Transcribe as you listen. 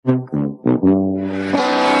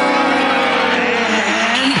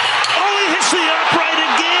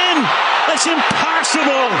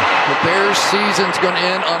going to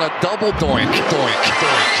end on a double doink, doink, doink.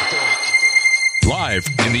 Live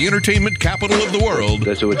in the entertainment capital of the world.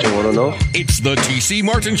 That's what you want to know? It's the TC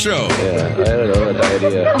Martin Show. Yeah, I don't know, a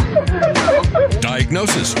diarrhea.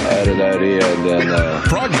 Diagnosis. I had a diarrhea and then...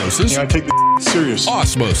 Prognosis. I take the serious.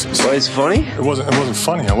 Osmosis. Why, it's funny? It wasn't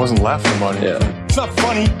funny. I wasn't laughing about it. Yeah. It's not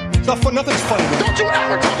funny. It's not fun. Nothing's funny. Don't you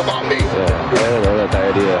ever talk about me. Yeah, I don't know, a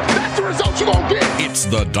diarrhea. That's the result you're going to get. It's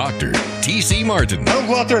the Doctor, TC Martin. I don't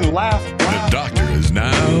go out there and laugh. The Doctor is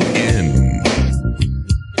now in.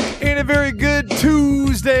 And a very good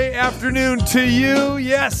Tuesday afternoon to you.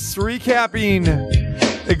 Yes, recapping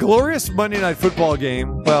a glorious Monday Night Football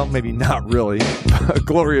game. Well, maybe not really a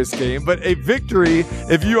glorious game, but a victory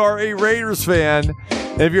if you are a Raiders fan.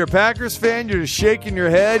 If you're a Packers fan, you're just shaking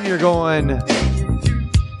your head and you're going,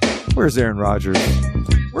 where's Aaron Rodgers?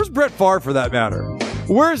 Where's Brett Favre for that matter?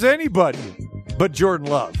 Where's anybody but Jordan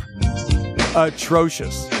Love?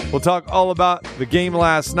 Atrocious. We'll talk all about the game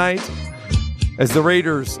last night as the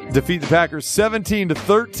Raiders defeat the Packers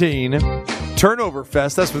 17-13. Turnover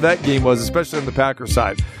fest. That's what that game was, especially on the Packers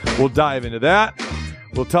side. We'll dive into that.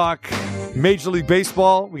 We'll talk Major League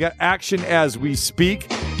Baseball. We got action as we speak.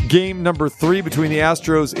 Game number 3 between the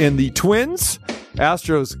Astros and the Twins.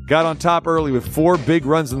 Astros got on top early with 4 big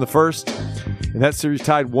runs in the first, and that series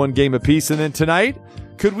tied 1 game apiece. And then tonight,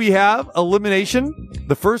 could we have elimination?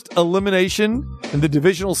 The first elimination in the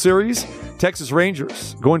divisional series. Texas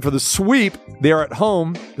Rangers going for the sweep. They are at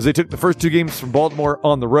home as they took the first 2 games from Baltimore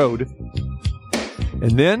on the road.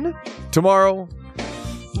 And then tomorrow,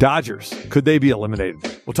 Dodgers. Could they be eliminated?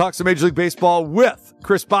 We'll talk some Major League Baseball with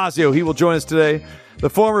Chris Bosio. He will join us today. The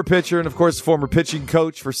former pitcher and, of course, former pitching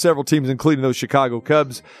coach for several teams, including those Chicago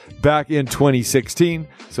Cubs back in 2016.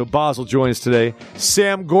 So Boz will join us today.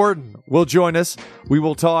 Sam Gordon will join us. We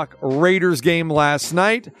will talk Raiders game last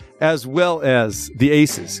night as well as the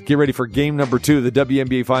Aces. Get ready for game number 2 of the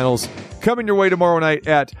WNBA Finals coming your way tomorrow night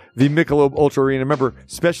at the Michelob Ultra Arena. Remember,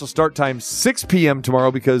 special start time 6 p.m.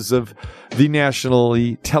 tomorrow because of the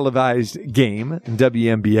nationally televised game in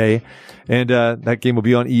WNBA. And that game will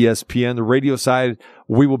be on ESPN. The radio side,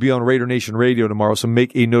 we will be on Raider Nation Radio tomorrow. So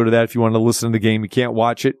make a note of that if you want to listen to the game. You can't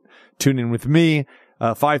watch it. Tune in with me.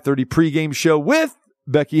 5:30 pregame show with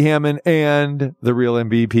Becky Hammond and the real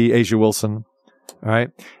MVP, Asia Wilson. All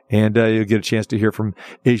right. And you'll get a chance to hear from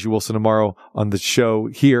Asia Wilson tomorrow on the show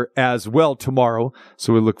here as well tomorrow.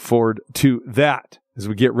 So we look forward to that as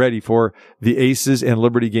we get ready for the Aces and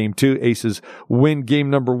Liberty game 2. Aces win game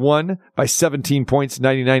number 1 by 17 points,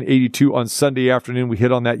 99-82 on Sunday afternoon. We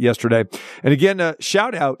hit on that yesterday. And again,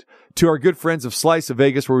 shout out to our good friends of Slice of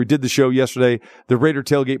Vegas, where we did the show yesterday, the Raider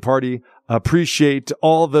tailgate party. Appreciate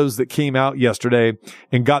all those that came out yesterday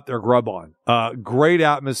and got their grub on. Great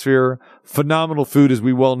atmosphere, phenomenal food, as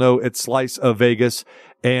we well know, at Slice of Vegas.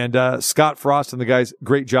 And Scott Frost and the guys,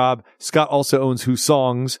 great job. Scott also owns Who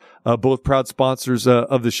Songs, both proud sponsors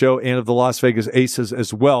of the show and of the Las Vegas Aces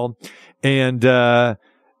as well. And the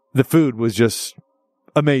food was just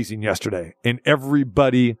amazing yesterday. And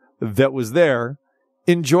everybody that was there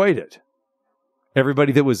enjoyed it.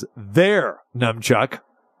 Everybody that was there, Numchuck.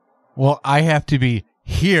 Well, I have to be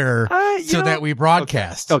here that we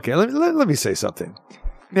broadcast. Okay, let me say something.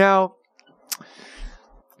 Now,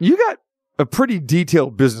 you got a pretty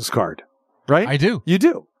detailed business card, right? I do. You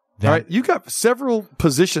do. All right. You got several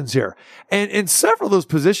positions here. And several of those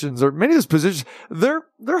positions, or many of those positions, they're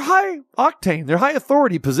high octane, they're high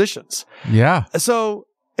authority positions. Yeah. So,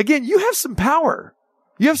 again, you have some power.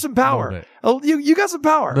 You have some power. You got some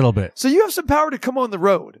power. A little bit. So you have some power to come on the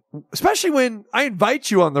road, especially when I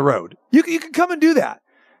invite you on the road. You can come and do that.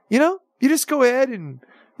 You know, you just go ahead and,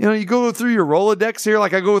 you know, you go through your Rolodex here.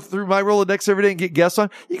 Like I go through my Rolodex every day and get guests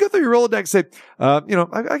on. You go through your Rolodex and say, you know,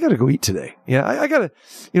 I got to go eat today. Yeah, I got to,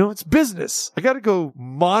 you know, it's business. I got to go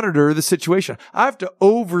monitor the situation. I have to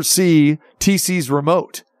oversee TC's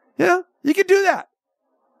remote. Yeah, you can do that.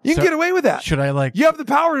 You can get away with that. Should I you have the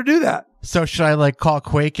power to do that. So should I call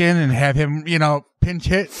Quake in and have him, you know, pinch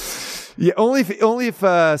hit? Yeah, only if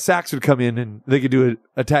Sax would come in and they could do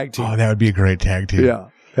a tag team. Oh, that would be a great tag team. Yeah.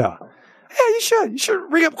 You should. You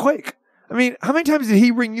should ring up Quake. I mean, how many times did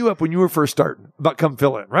he ring you up when you were first starting about come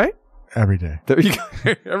fill in, right? Every day. There you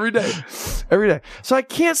go. Every day. So I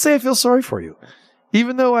can't say I feel sorry for you,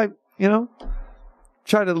 even though I, you know,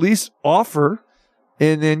 try to at least offer,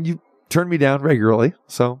 and then you turn me down regularly.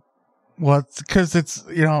 So. Well, it's because it's,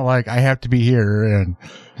 you know, I have to be here.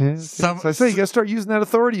 And so I say you got to start using that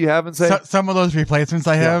authority you have and say. Some of those replacements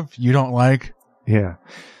I have, you don't like. Yeah.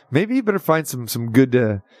 Maybe you better find some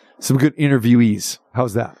good interviewees.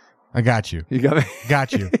 How's that? I got you. You got me?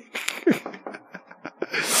 Got you.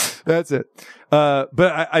 That's it.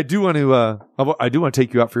 But I do want to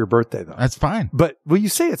take you out for your birthday, though. That's fine. But you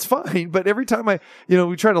say it's fine. But every time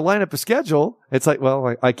we try to line up a schedule, it's like,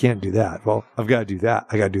 well, I can't do that. Well, I've got to do that.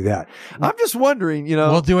 I got to do that. I'm just wondering,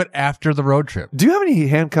 We'll do it after the road trip. Do you have any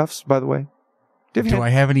handcuffs, by the way? Do I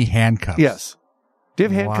have any handcuffs? Yes. Do you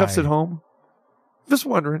have handcuffs Why? at home? Just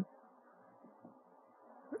wondering.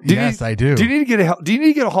 Yes, I do. Do you need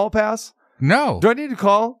to get a hall pass? No. Do I need to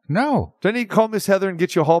call? No. Do I need to call Miss Heather and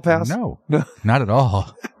get you a hall pass? No. Not at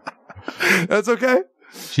all. That's okay?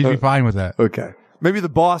 She'd be fine with that. Okay. Maybe the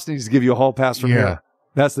boss needs to give you a hall pass from here.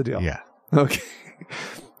 That's the deal. Yeah. Okay.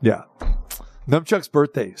 Yeah. Numchuck's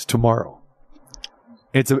birthday is tomorrow.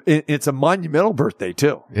 It's a monumental birthday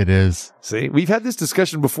too. It is. See, we've had this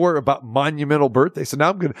discussion before about monumental birthday. So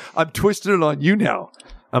now I'm twisting it on you now.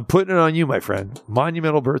 I'm putting it on you, my friend.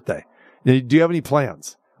 Monumental birthday. Do you have any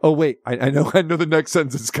plans? Oh, wait. I know the next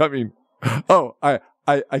sentence is coming. Oh, I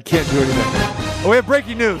can't do anything. Oh, we have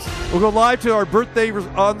breaking news. We'll go live to our birthday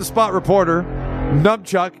on the spot reporter,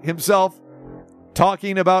 Numchuck himself,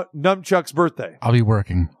 talking about Numchuck's birthday. I'll be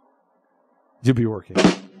working. You'll be working.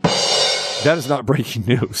 That is not breaking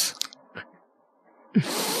news.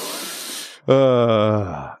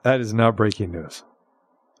 That is not breaking news.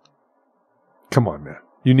 Come on, man.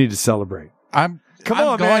 You need to celebrate. I'm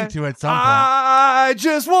going to at some point. I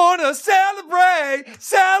just want to celebrate.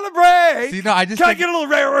 See, no, Can I get a little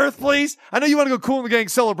rare earth, please? I know you want to go cool in the gang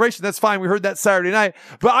celebration. That's fine. We heard that Saturday night.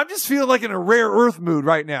 But I'm just feeling like in a rare earth mood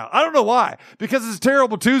right now. I don't know why. Because it's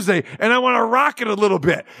Terrible Tuesday, and I want to rock it a little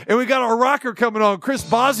bit. And we got our rocker coming on, Chris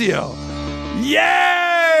Bosio. Yeah!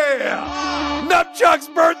 Numchuck's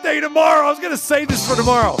birthday tomorrow. I was going to say this for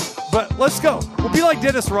tomorrow. But let's go. We'll be like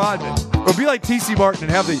Dennis Rodman. We'll be like T.C. Martin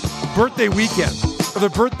and have the birthday weekend or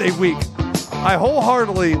the birthday week. I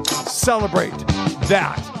wholeheartedly celebrate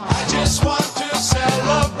that. I just want to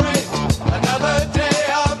celebrate another day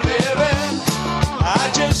of living.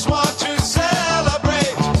 I just want to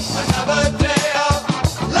celebrate another day of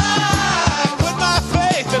life. Put my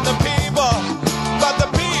faith in the people, but the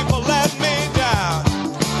people let me down.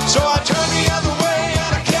 So I turn the other way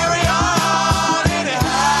and I carry on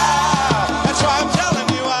anyhow. That's why I'm telling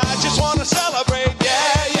you, I just want to celebrate,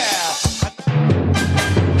 yeah.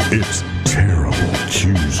 It's Terrible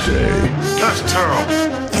Tuesday. That's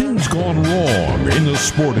terrible. Things gone wrong in the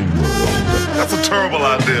sporting world. That's a terrible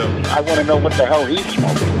idea. I want to know what the hell he's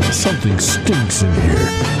smoking. Something stinks in here.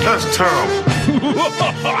 That's terrible.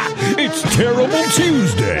 It's Terrible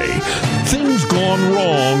Tuesday. Things gone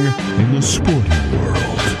wrong in the sporting world.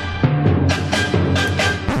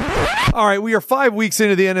 All right, we are 5 weeks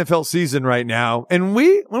into the NFL season right now. And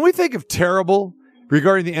when we think of terrible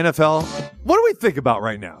regarding the NFL, what do we think about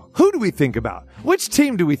right now? Who do we think about? Which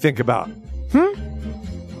team do we think about?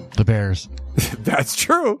 The Bears. That's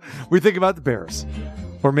true. We think about the Bears.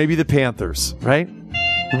 Or maybe the Panthers, right?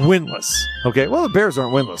 Winless. Okay, well, the Bears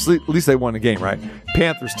aren't winless. At least they won a game, right?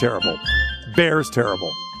 Panthers, terrible. Bears,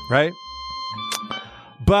 terrible, right?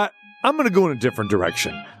 But I'm going to go in a different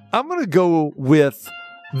direction. I'm going to go with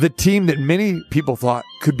the team that many people thought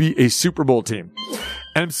could be a Super Bowl team.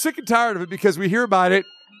 And I'm sick and tired of it because we hear about it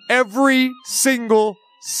every single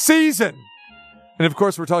season. And of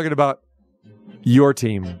course, we're talking about your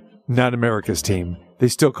team, not America's team. They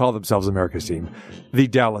still call themselves America's team, the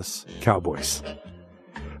Dallas Cowboys.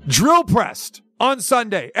 Drill pressed on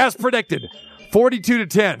Sunday, as predicted,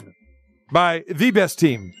 42-10 by the best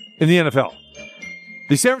team in the NFL.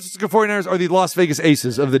 The San Francisco 49ers are the Las Vegas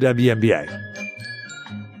Aces of the WNBA.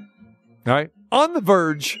 All right, on the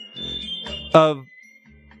verge of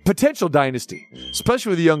potential dynasty, especially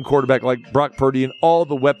with a young quarterback like Brock Purdy and all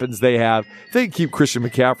the weapons they have. They can keep Christian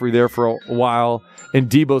McCaffrey there for a while, and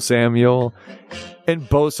Deebo Samuel, and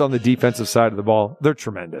Bosio on the defensive side of the ball. They're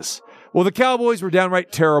tremendous. Well, the Cowboys were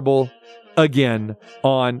downright terrible again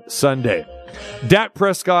on Sunday. Dak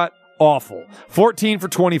Prescott, awful. 14 for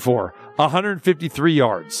 24, 153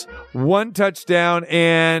 yards, 1 touchdown,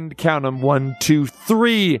 and count them, 1, 2,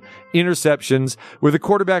 3 interceptions with a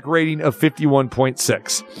quarterback rating of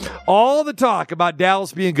 51.6. All the talk about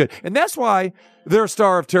Dallas being good. And that's why they're a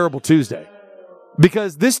star of Terrible Tuesday.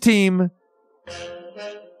 Because this team,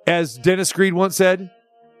 as Dennis Green once said,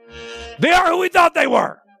 they are who we thought they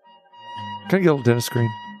were. Can I get a little Dennis Green?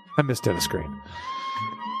 I miss Dennis Green.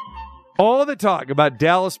 All the talk about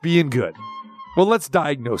Dallas being good. Well, let's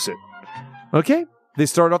diagnose it. Okay? They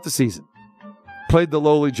started off the season, played the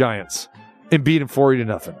lowly Giants, and beat them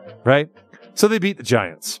 40-0, right? So they beat the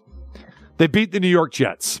Giants. They beat the New York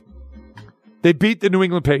Jets. They beat the New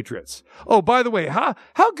England Patriots. Oh, by the way, how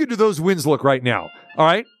good do those wins look right now? All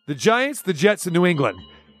right? The Giants, the Jets, and New England.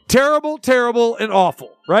 Terrible, terrible, and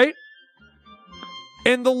awful, right?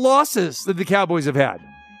 And the losses that the Cowboys have had.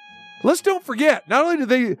 Let's don't forget, not only did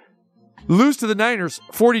they lose to the Niners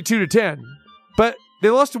 42-10, but they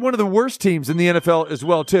lost to one of the worst teams in the NFL as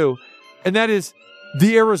well, too, and that is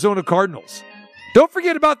the Arizona Cardinals. Don't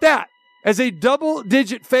forget about that. As a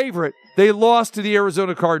double-digit favorite, they lost to the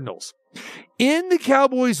Arizona Cardinals. In the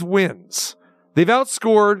Cowboys' wins, they've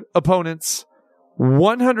outscored opponents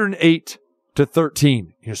 108-13.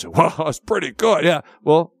 You say, wow, that's pretty good. Yeah.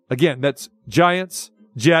 Well, again, that's Giants,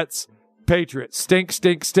 Jets, Patriots. Stink,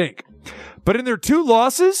 stink, stink. But in their two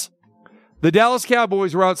losses, the Dallas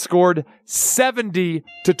Cowboys were outscored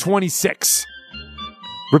 70-26.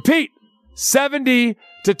 Repeat,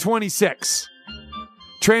 70-26.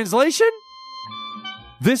 Translation?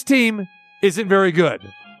 This team isn't very good.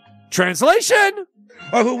 Translation?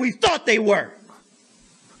 Or who we thought they were.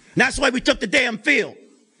 And that's why we took the damn field.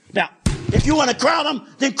 Now, if you want to crown them,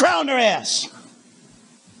 then crown their ass.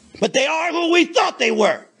 But they are who we thought they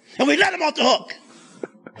were. And we let them off the hook.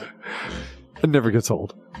 It never gets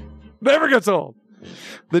old. Never gets old.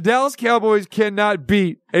 The Dallas Cowboys cannot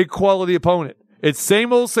beat a quality opponent. It's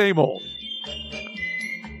same old, same old.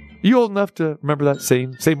 You old enough to remember that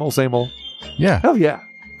same old, same old? Yeah. Oh, yeah.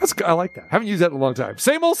 I like that. Haven't used that in a long time.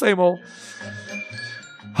 Same old, same old.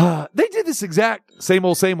 They did this exact same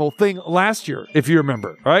old thing last year, if you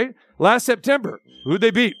remember, right? Last September, who'd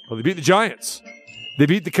they beat? Well, they beat the Giants. They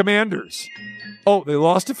beat the Commanders. Oh, they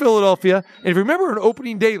lost to Philadelphia. And if you remember on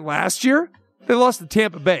opening day last year, they lost to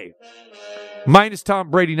Tampa Bay. Minus Tom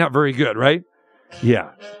Brady, not very good, right?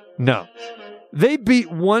 Yeah. No. They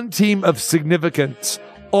beat one team of significance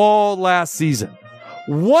all last season.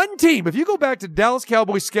 One team. If you go back to Dallas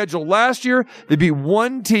Cowboys' schedule last year, they beat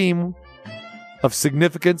one team of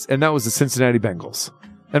significance, and that was the Cincinnati Bengals.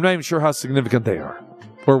 I'm not even sure how significant they are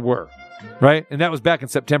or were, right? And that was back in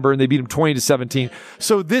September, and they beat them 20-17.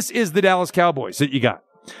 So this is the Dallas Cowboys that you got.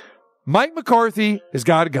 Mike McCarthy has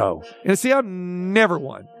got to go. And see, I've never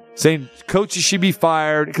won saying coaches should be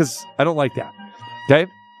fired because I don't like that. Okay?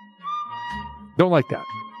 Don't like that.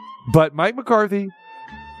 But Mike McCarthy,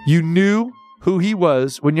 you knew who he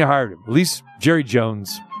was when you hired him. At least Jerry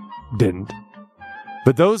Jones didn't.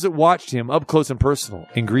 But those that watched him up close and personal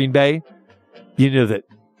in Green Bay, you knew that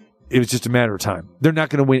it was just a matter of time. They're not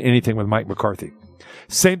going to win anything with Mike McCarthy.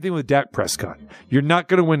 Same thing with Dak Prescott. You're not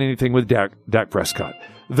going to win anything with Dak Prescott.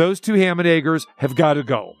 Those two ham and eggers have got to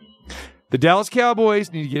go. The Dallas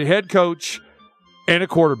Cowboys need to get a head coach and a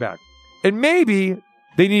quarterback. And maybe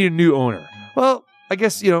they need a new owner. Well, I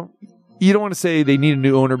guess, you don't want to say they need a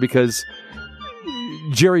new owner because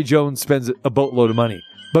Jerry Jones spends a boatload of money.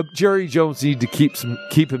 But Jerry Jones needs to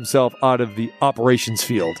keep himself out of the operations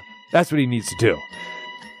field. That's what he needs to do.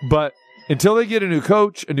 But until they get a new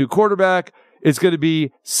coach, a new quarterback, it's going to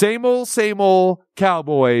be same old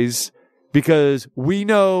Cowboys because we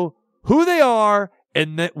know who they are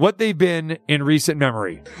and what they've been in recent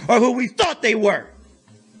memory. Or who we thought they were.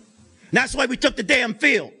 And that's why we took the damn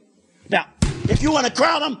field. Now, if you want to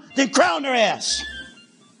crown them, then crown their ass.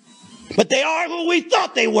 But they are who we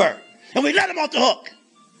thought they were. And we let them off the hook.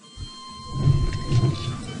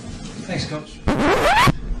 Thanks, Coach.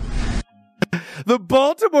 The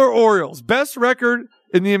Baltimore Orioles, best record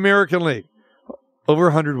in the American League. Over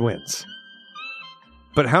 100 wins.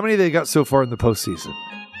 But how many they got so far in the postseason?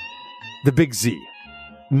 The Big Z.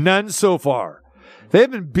 None so far. They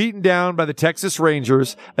have been beaten down by the Texas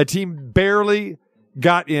Rangers, a team barely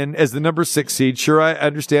got in as the number 6 seed. Sure, I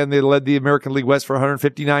understand they led the American League West for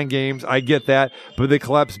 159 games. I get that. But they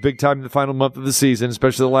collapsed big time in the final month of the season,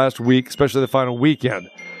 especially the last week, especially the final weekend.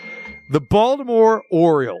 The Baltimore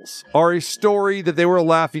Orioles are a story that they were a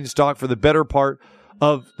laughingstock for the better part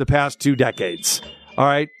of the past 2 decades. All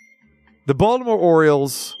right? The Baltimore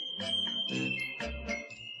Orioles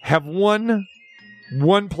have won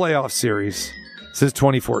one playoff series since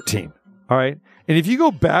 2014. All right? And if you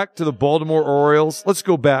go back to the Baltimore Orioles, let's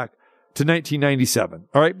go back to 1997.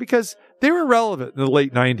 All right? Because they were relevant in the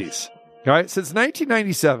late 90s. All right? Since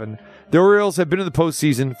 1997, the Orioles have been in the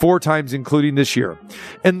postseason 4 times, including this year.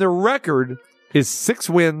 And their record is 6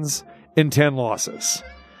 wins and 10 losses.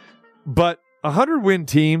 But a 100-win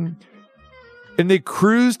team, and they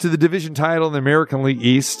cruised to the division title in the American League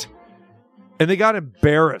East, and they got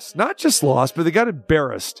embarrassed. Not just lost, but they got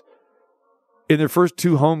embarrassed in their first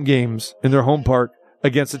 2 home games in their home park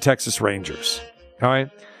against the Texas Rangers. All right?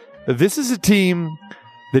 This is a team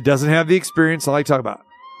that doesn't have the experience I like to talk about.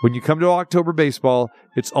 When you come to October baseball,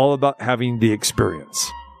 it's all about having the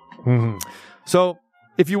experience. Mm-hmm. So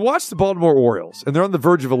if you watch the Baltimore Orioles, and they're on the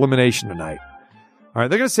verge of elimination tonight, all right,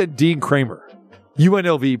 they're going to send Dean Kramer,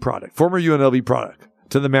 UNLV product, former UNLV product,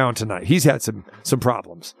 to the mound tonight. He's had some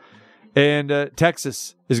problems. And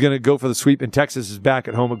Texas is going to go for the sweep, and Texas is back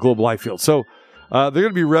at home at Globe Life Field. So they're going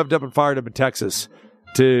to be revved up and fired up in Texas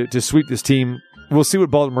to sweep this team. We'll see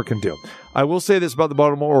what Baltimore can do. I will say this about the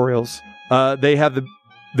Baltimore Orioles. They have them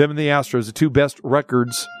and the Astros, the two best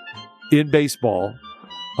records in baseball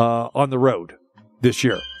on the road this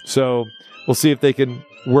year. So we'll see if they can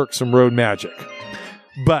work some road magic.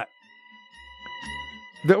 But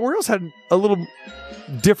the Orioles had a little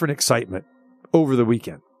different excitement over the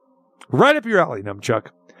weekend. Right up your alley, Numchuck.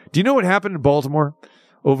 Do you know what happened in Baltimore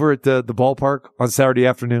over at the ballpark on Saturday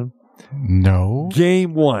afternoon? No.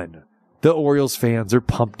 Game 1. The Orioles fans are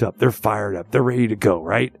pumped up. They're fired up. They're ready to go,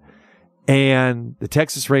 right? And the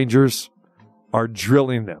Texas Rangers are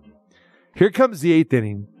drilling them. Here comes the 8th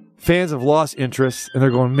inning. Fans have lost interest, and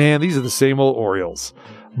they're going, man, these are the same old Orioles.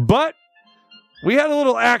 But we had a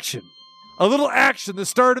little action that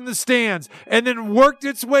started in the stands and then worked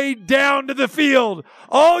its way down to the field.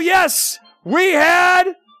 Oh, yes, we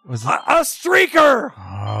had a streaker.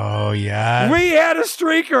 Oh, yeah. We had a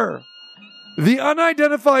streaker. The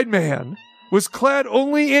unidentified man was clad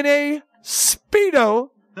only in a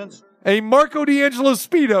Speedo, a Marco D'Angelo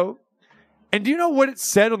Speedo. And do you know what it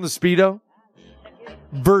said on the Speedo?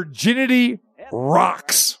 Virginity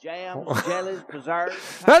rocks.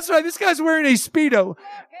 That's right. This guy's wearing a Speedo.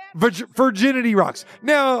 Virginity rocks.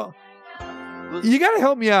 Now, you got to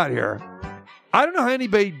help me out here. I don't know how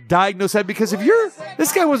anybody diagnosed that, because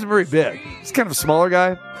this guy wasn't very big. He's kind of a smaller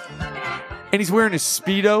guy. And he's wearing a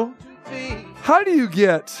Speedo. How do you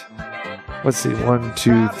get, let's see, 1,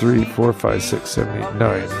 2, 3, 4, 5, 6, 7, 8,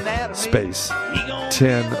 9, space,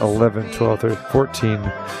 10, 11, 12,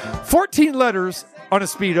 13, 14 letters on a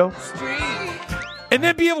Speedo, and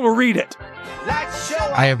then be able to read it?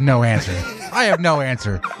 I have no answer.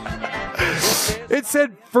 It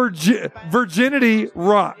said Virginity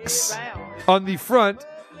Rocks on the front,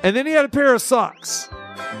 and then he had a pair of socks.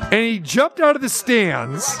 And he jumped out of the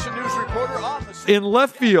stands in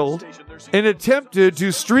left field and attempted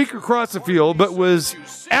to streak across the field, but was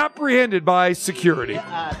apprehended by security.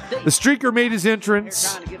 The streaker made his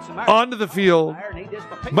entrance onto the field,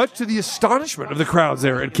 much to the astonishment of the crowds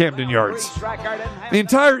there at Camden Yards. The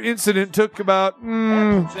entire incident took about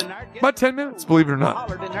 10 minutes, believe it or not.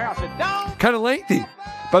 Kind of lengthy.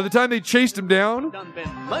 By the time they chased him down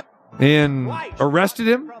and arrested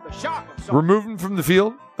him, removed him from the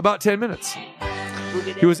field, about 10 minutes.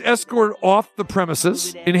 He was escorted off the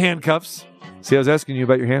premises in handcuffs. See, I was asking you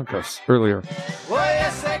about your handcuffs earlier.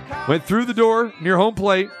 Went through the door near home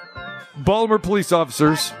plate. Baltimore police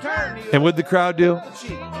officers. And what did the crowd do?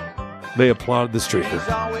 They applauded the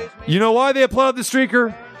streaker. You know why they applauded the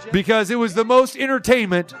streaker? Because it was the most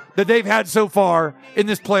entertainment that they've had so far in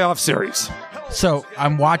this playoff series. So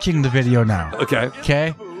I'm watching the video now.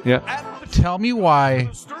 Okay. Yeah. Tell me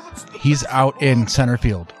why he's out in center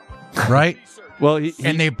field, right? Well,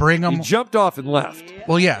 they bring him. He jumped off and left.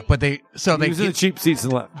 Well, yeah, but he was in the cheap seats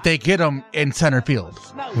and left. They get him in center field.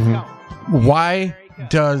 Mm-hmm. Why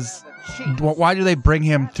do they bring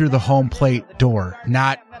him through the home plate door,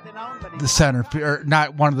 not the center, or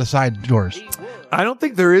not one of the side doors? I don't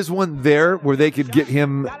think there is one there where they could get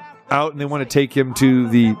him out, and they want to take him to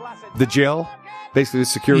the jail, basically the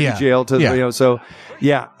security jail.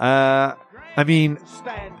 I mean,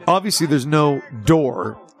 obviously there's no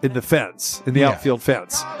door in the fence, in the outfield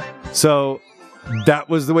fence. So that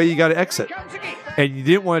was the way you got to exit. And you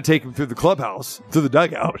didn't want to take him through the clubhouse, through the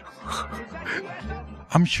dugout.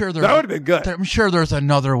 I'm sure that would have been good. I'm sure there's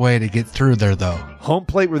another way to get through there, though. Home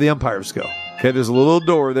plate where the umpires go. Okay, there's a little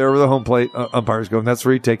door there where the home plate umpires go, and that's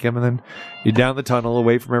where you take him, and then you're down the tunnel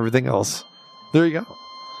away from everything else. There you go.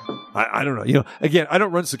 I don't know. Again, I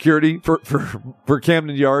don't run security for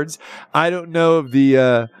Camden Yards. I don't know of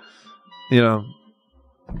the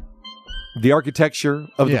architecture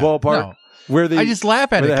of the ballpark. No. Where I just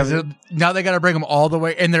laugh at it because now they got to bring him all the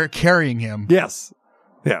way, and they're carrying him. Yes.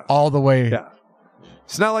 Yeah. All the way. Yeah.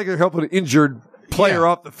 It's not like they're helping an injured player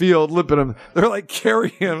off the field, limping him. They're like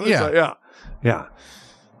carrying him. Yeah.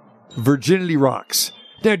 Virginity rocks.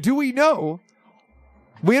 Now, do we know?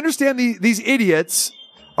 We understand these idiots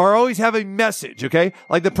are always having a message, okay?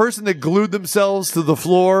 Like the person that glued themselves to the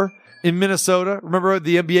floor in Minnesota. Remember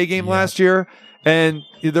the NBA game last year? And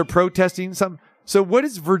they're protesting something. So what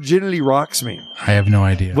does virginity rocks mean? I have no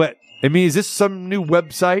idea. What? I mean, is this some new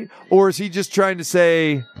website? Or is he just trying to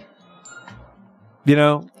say,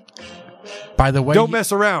 by the way, don't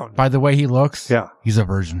mess around. By the way he looks, he's a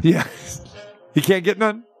virgin. Yeah. He can't get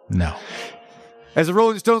none? No. As the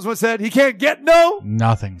Rolling Stones once said, he can't get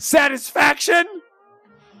nothing. Satisfaction.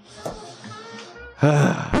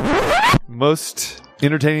 Most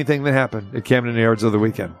entertaining thing that happened at Camden Yards over the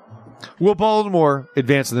weekend. Will Baltimore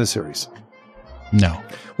advance in this series? No.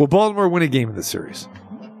 Will Baltimore win a game in this series?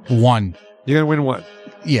 One. You're going to win one?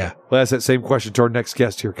 Yeah. We'll ask that same question to our next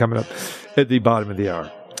guest here coming up at the bottom of the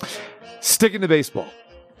hour. Sticking to baseball.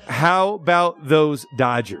 How about those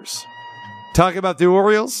Dodgers? Talk about the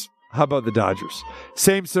Orioles. How about the Dodgers?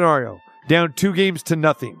 Same scenario. Down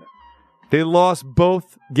 2-0. They lost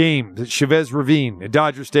both games at Chavez Ravine at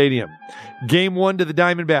Dodger Stadium. Game 1 to the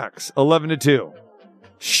Diamondbacks, 11-2.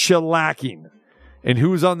 Shellacking. And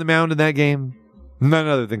who was on the mound in that game? None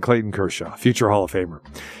other than Clayton Kershaw, future Hall of Famer.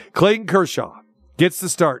 Clayton Kershaw gets the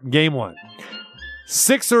start in game 1.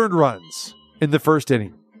 6 earned runs in the first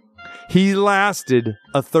inning. He lasted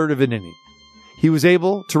a third of an inning. He was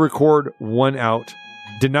able to record 1 out,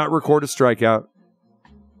 did not record a strikeout,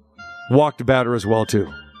 walked a batter as well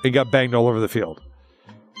too, and got banged all over the field.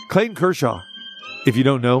 Clayton Kershaw, if you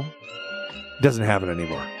don't know, doesn't have it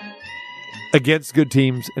anymore. Against good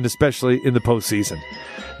teams, and especially in the postseason.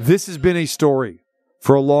 This has been a story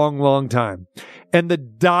for a long, long time. And the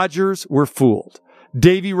Dodgers were fooled.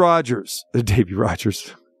 Dave Roberts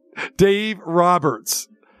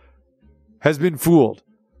has been fooled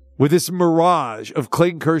with this mirage of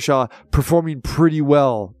Clayton Kershaw performing pretty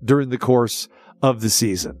well during the course of the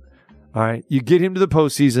season. All right. You get him to the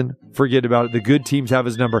postseason, forget about it. The good teams have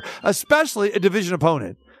his number, especially a division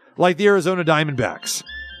opponent like the Arizona Diamondbacks.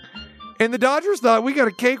 And the Dodgers thought, we got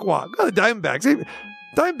a cakewalk. Oh, the Diamondbacks.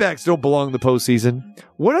 Diamondbacks don't belong in the postseason.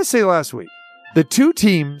 What did I say last week? The two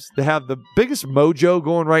teams that have the biggest mojo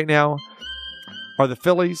going right now are the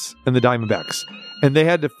Phillies and the Diamondbacks. And they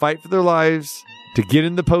had to fight for their lives to get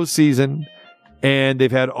in the postseason. And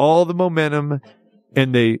they've had all the momentum.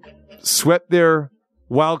 And they swept their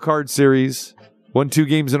wild card series, won 2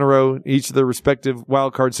 games in a row, each of their respective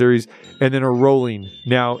wild card series, and then are rolling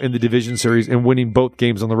now in the division series and winning both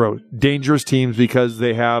games on the road. Dangerous teams because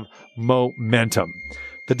they have momentum.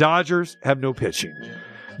 The Dodgers have no pitching.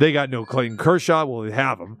 They got no Clayton Kershaw. Well, they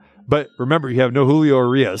have him. But remember, you have no Julio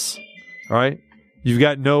Urias. All right? You've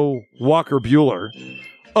got no Walker Buehler.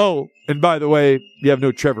 Oh, and by the way, you have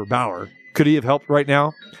no Trevor Bauer. Could he have helped right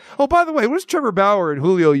now? Oh, by the way, what does Trevor Bauer and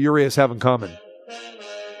Julio Urias have in common?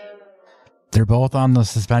 They're both on the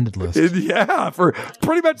suspended list. Yeah, for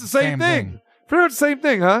pretty much the same thing. Pretty much the same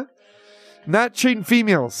thing, huh? Not treating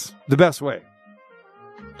females the best way.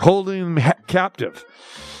 Holding them captive.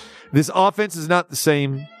 This offense is not the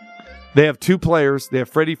same. They have 2 players. They have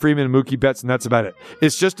Freddie Freeman and Mookie Betts, and that's about it.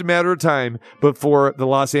 It's just a matter of time before the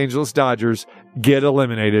Los Angeles Dodgers get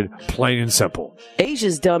eliminated, plain and simple.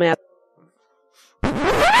 Asia's dumbass.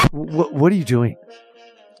 What are you doing?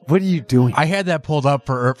 What are you doing? I had that pulled up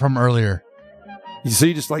from earlier. So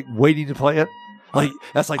you just like waiting to play it? Like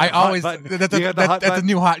that's like I always that's a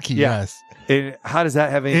new hotkey. Yeah. Yes. And how does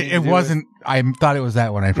that have anything? It wasn't. I thought it was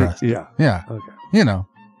that when I pressed. Yeah. Yeah. Okay. You know.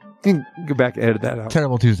 You can go back and edit that out.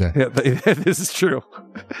 Terrible Tuesday. Yeah, this is true.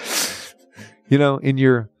 You know, in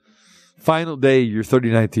your final day, your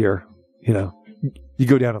 39th year, you know, you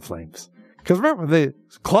go down in flames. Because remember, the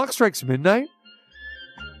clock strikes midnight.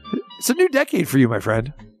 It's a new decade for you, my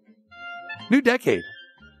friend. New decade.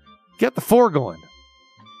 Get the 4 going.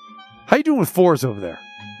 How you doing with 4s over there?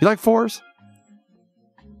 You like 4s?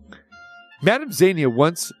 Madame Zania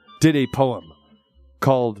once did a poem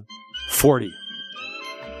called 40.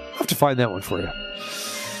 I'll have to find that one for you.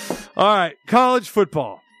 All right, college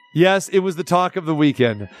football. Yes, it was the talk of the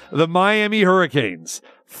weekend. The Miami Hurricanes,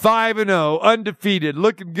 5-0, undefeated,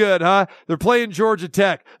 looking good, huh? They're playing Georgia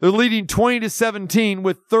Tech. They're leading 20-17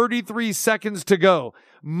 with 33 seconds to go.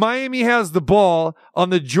 Miami has the ball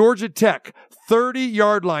on the Georgia Tech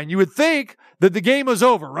 30-yard line. You would think that the game is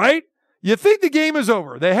over, right? You think the game is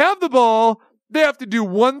over. They have the ball. They have to do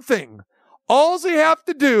one thing. All they have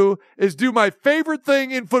to do is do my favorite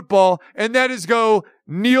thing in football, and that is go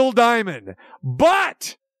Neil Diamond.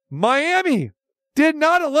 But Miami did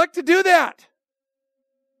not elect to do that.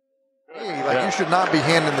 Hey, like you should not be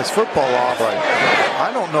handing this football off. Right.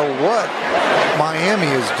 I don't know what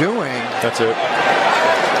Miami is doing. That's it.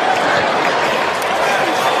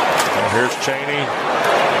 And here's Chaney,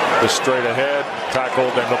 the straight ahead,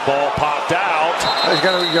 tackled, and the ball popped out. You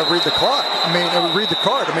got to read the clock. I mean, read the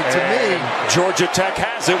card. I mean, to me, Georgia Tech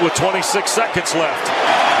has it with 26 seconds left.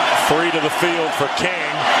 3 to the field for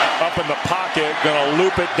King. Up in the pocket, going to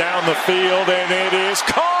loop it down the field, and it is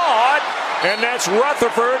caught. And that's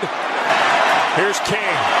Rutherford. Here's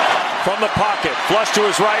King from the pocket. Flush to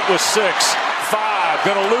his right with 6. 5.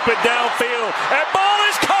 Going to loop it downfield. And ball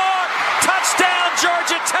is caught. Touchdown,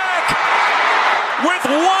 Georgia Tech. With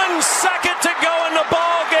 1 second to go in the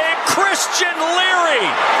ball game, Christian Leary.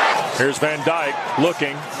 Here's Van Dyke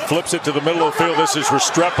looking, flips it to the middle of the field. This is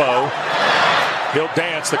Restrepo. He'll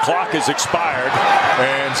dance. The clock is expired.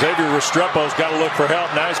 And Xavier Restrepo's got to look for help.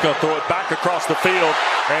 Now he's going to throw it back across the field.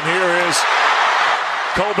 And here is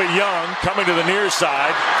Colby Young coming to the near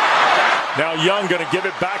side. Now Young going to give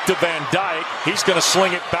it back to Van Dyke. He's going to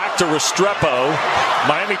sling it back to Restrepo.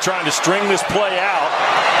 Miami trying to string this play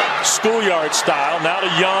out, schoolyard style. Now to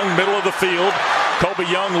Young, middle of the field. Colby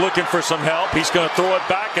Young looking for some help. He's going to throw it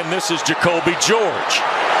back, and this is Jacoby George.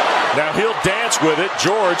 Now he'll dance with it.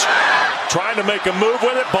 George trying to make a move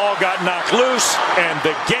with it. Ball got knocked loose, and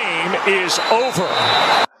the game is over.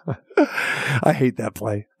 I hate that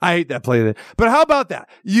play. But how about that?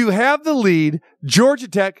 You have the lead, Georgia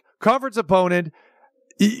Tech, conference opponent.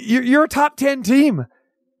 You're a top 10 team.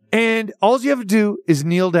 And all you have to do is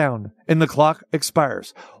kneel down and the clock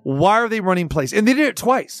expires. Why are they running plays? And they did it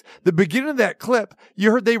twice. The beginning of that clip,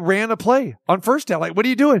 you heard they ran a play on first down. Like, what are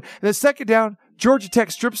you doing? And the second down, Georgia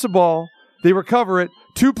Tech strips the ball. They recover it.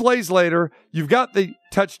 2 plays later, you've got the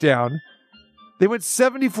touchdown. They went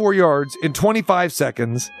 74 yards in 25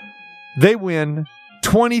 seconds. They win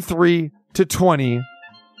 23-20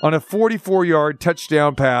 on a 44-yard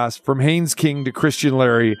touchdown pass from Haynes King to Christian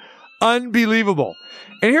Larry. Unbelievable.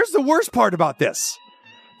 And here's the worst part about this.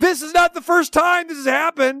 This is not the first time this has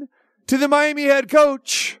happened to the Miami head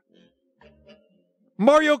coach,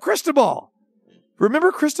 Mario Cristobal.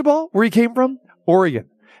 Remember Cristobal, where he came from? Oregon.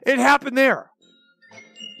 It happened there.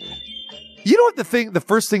 You know what the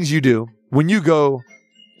first things you do when you go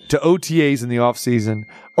to OTAs in the offseason,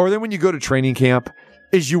 or then when you go to training camp,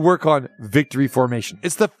 is you work on victory formation.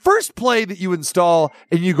 It's the first play that you install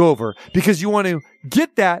and you go over because you want to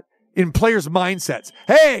get that in players' mindsets.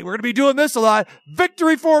 Hey, we're going to be doing this a lot.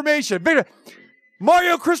 Victory formation.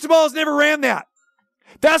 Mario Cristobal has never ran that.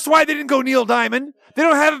 That's why they didn't go Neil Diamond. They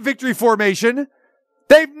don't have a victory formation.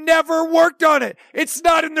 They've never worked on it. It's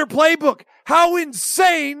not in their playbook. How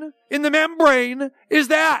insane in the membrane is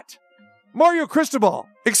that? Mario Cristobal,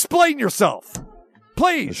 explain yourself.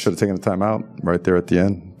 Please. Should have taken the timeout right there at the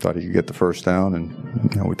end. Thought he could get the first down,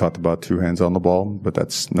 and we talked about 2 hands on the ball, but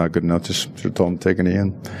that's not good enough. Just should have told him to take a knee,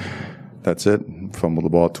 and that's it. Fumbled the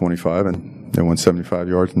ball at 25, and they went 75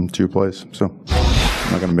 yards in 2 plays. So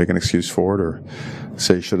I'm not going to make an excuse for it or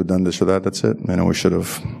say he should have done this or that. That's it. We should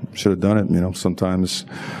have done it. Sometimes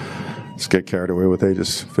just get carried away with, hey,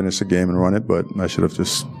 just finish the game and run it. But I should have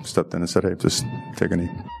just stepped in and said, hey, just take a knee.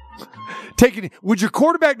 Take a knee. Would your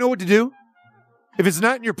quarterback know what to do? If it's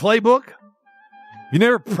not in your playbook, you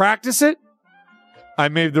never practice it, I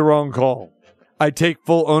made the wrong call. I take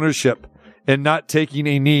full ownership in not taking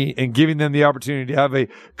a knee and giving them the opportunity to have a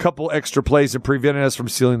couple extra plays and preventing us from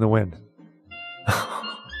stealing the win.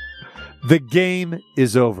 The game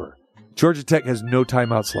is over. Georgia Tech has no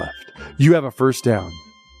timeouts left. You have a first down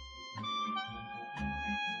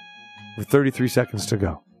with 33 seconds to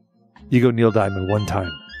go. You go Neil Diamond one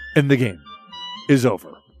time, and the game is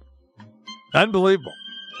over. Unbelievable.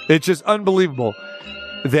 It's just unbelievable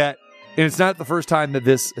that, and it's not the first time that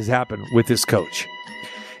this has happened with this coach.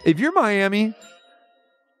 If you're Miami,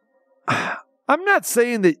 I'm not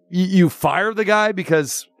saying that you fire the guy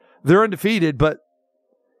because they're undefeated, but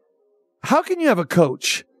how can you have a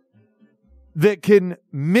coach that can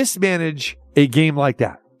mismanage a game like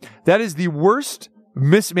that? That is the worst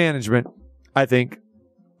mismanagement I think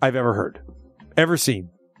I've ever heard, ever seen,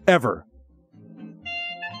 ever.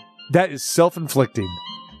 That is self-inflicting.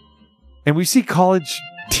 And we see college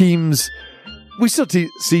teams, we still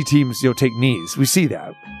see teams, take knees. We see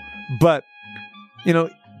that. But,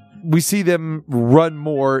 we see them run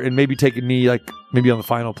more and maybe take a knee, like maybe on the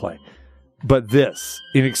final play. But this,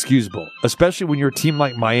 inexcusable, especially when you're a team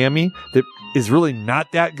like Miami that is really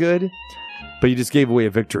not that good, but you just gave away a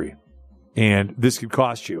victory. And this could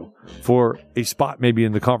cost you for a spot maybe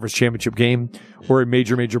in the conference championship game or a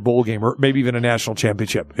major bowl game or maybe even a national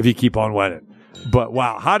championship if you keep on winning. But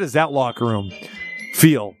wow, how does that locker room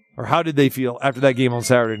feel? Or how did they feel after that game on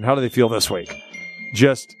Saturday? And how do they feel this week?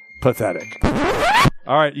 Just pathetic.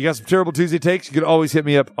 All right, you got some Terrible Tuesday takes? You can always hit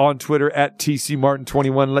me up on Twitter at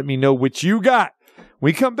TCMartin21. Let me know what you got.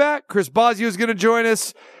 When we come back, Chris Bosio is going to join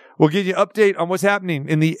us. We'll give you an update on what's happening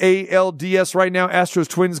in the ALDS right now. Astros,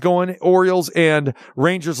 Twins going, Orioles, and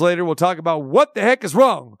Rangers later. We'll talk about what the heck is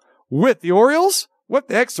wrong with the Orioles. What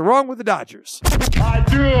the heck's wrong with the Dodgers? I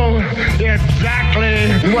do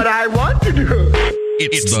exactly what I want to do.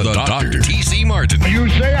 It's the Dr. T.C. Martin. You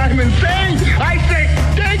say I'm insane? I say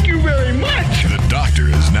thank you very much. The doctor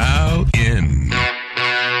is now in.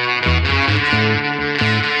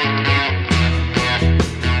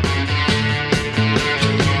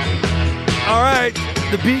 All right,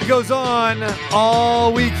 the beat goes on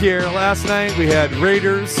all week here. Last night we had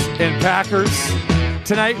Raiders and Packers.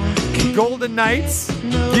 Tonight, Golden Knights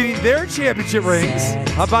getting their championship rings.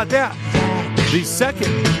 How about that? The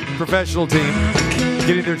second professional team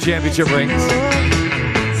getting their championship rings.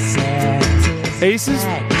 Aces,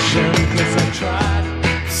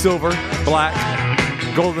 silver, black.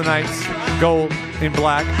 Golden Knights, gold and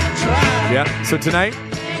black. Yeah, so tonight,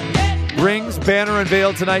 rings, banner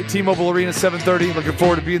unveiled tonight, T-Mobile Arena, 7:30. Looking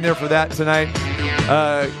forward to being there for that tonight.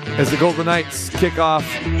 As the Golden Knights kick off,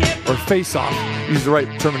 or face off, use the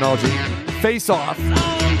right terminology, face off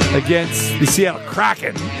against the Seattle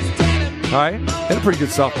Kraken. All right, had a pretty good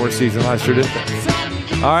sophomore season last year, didn't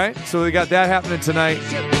they? All right, so we got that happening tonight.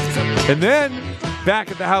 And then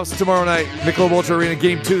back at the house tomorrow night, Michelob Ultra Arena,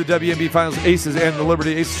 Game 2 of the WNBA Finals. Aces and the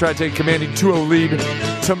Liberty Aces try to take a commanding 2-0 lead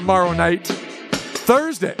tomorrow night.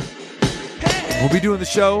 Thursday, we'll be doing the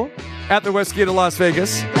show at the Westgate of Las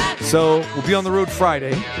Vegas. So we'll be on the road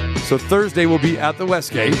Friday. So Thursday we'll be at the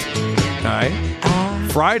Westgate. All right.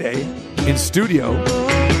 Friday in studio,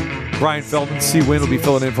 Brian Feldman, C. Wynn will be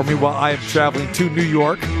filling in for me while I am traveling to New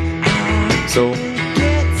York. So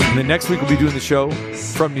and then next week we'll be doing the show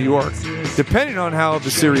from New York, depending on how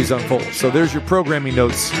the series unfolds. So there's your programming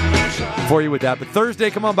notes for you with that. But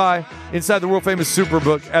Thursday, come on by inside the world-famous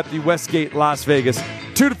Superbook at the Westgate, Las Vegas,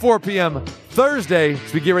 2 to 4 p.m. Thursday,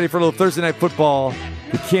 as we get ready for a little Thursday night football,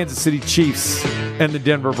 the Kansas City Chiefs and the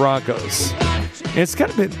Denver Broncos. And it's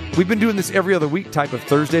kind of been, we've been doing this every other week type of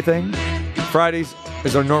Thursday thing. Fridays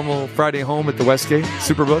is our normal Friday home at the Westgate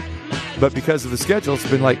Superbook. But because of the schedule, it's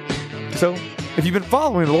been like, so if you've been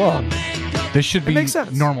following along, this should be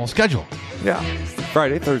normal schedule. Yeah.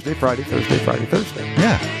 Friday, Thursday, Friday, Thursday, Friday, Thursday.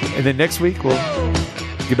 Yeah. And then next week, we'll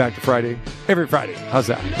get back to Friday, every Friday. How's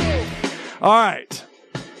that? All right.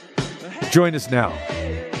 Join us now.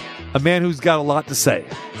 A man who's got a lot to say.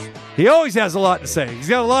 He always has a lot to say. He's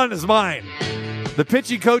got a lot in his mind. The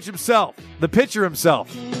pitching coach himself, the pitcher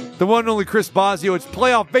himself, the one and only Chris Bosio. It's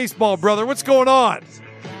playoff baseball, brother. What's going on?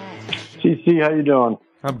 TC, how you doing?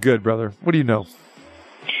 I'm good, brother. What do you know?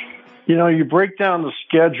 You know, you break down the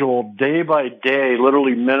schedule day by day,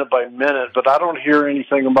 literally minute by minute, but I don't hear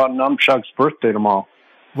anything about Numchuck's birthday tomorrow.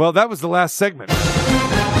 Well, that was the last segment.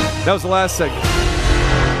 That was the last segment.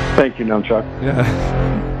 Thank you, Numchuck. Yeah.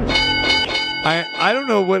 I don't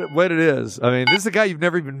know what it is. I mean, this is a guy you've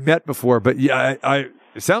never even met before, but yeah,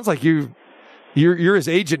 it sounds like you're his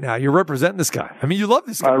agent now. You're representing this guy. I mean, you love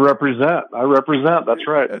this guy. I represent. That's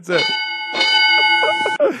right. That's it.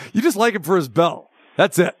 You just like him for his bell.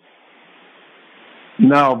 That's it.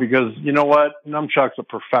 No, because you know what? Numchuck's a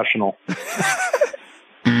professional.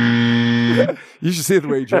 You should see the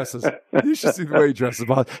way he dresses. You should see the way he dresses,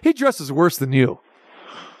 boss. He dresses worse than you.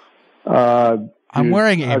 I'm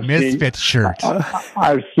wearing a Misfits shirt.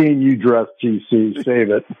 I've seen you dress, TC. Save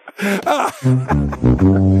it.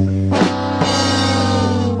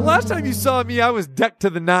 Last time you saw me, I was decked to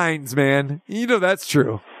the nines, man. You know that's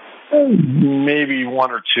true. Maybe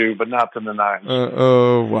one or two, but not to the nines.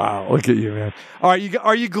 Oh, wow. Look at you, man. All right,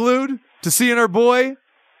 are you glued to seeing our boy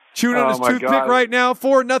chewing on his toothpick right now?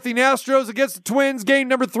 4-0 Astros against the Twins. Game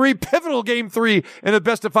number 3, pivotal game 3 in the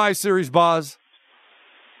best-of-5 series, Boz.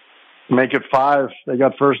 Make it 5. They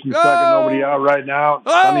got first and second. Nobody out right now.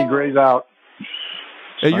 Sonny Gray's out.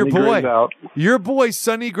 Hey, your boy,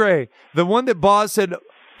 Sonny Gray, the one that Boz said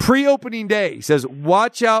pre-opening day, he says,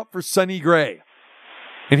 watch out for Sonny Gray.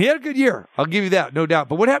 And he had a good year. I'll give you that, no doubt.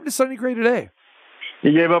 But what happened to Sonny Gray today?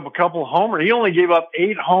 He gave up a couple homers. He only gave up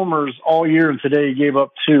 8 homers all year, and today he gave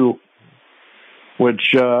up 2,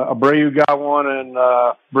 which Abreu got one and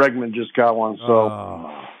Bregman just got one. So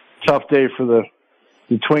tough day for the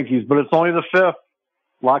Twinkies. But it's only the 5th.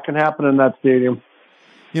 A lot can happen in that stadium.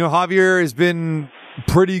 You know, Javier has been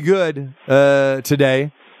pretty good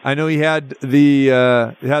today. I know he had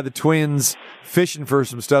the Twins fishing for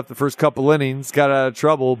some stuff the first couple innings, got out of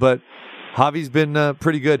trouble, but Javi's been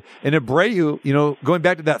pretty good. And Abreu, you know, going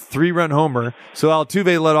back to that 3-run homer, so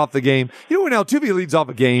Altuve led off the game. You know, when Altuve leads off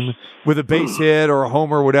a game with a base hit or a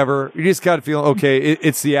homer or whatever, you just got to feel, okay,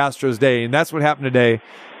 it's the Astros' day. And that's what happened today.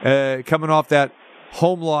 Coming off that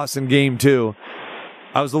home loss in game 2,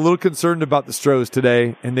 I was a little concerned about the Stros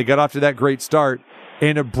today, and they got off to that great start.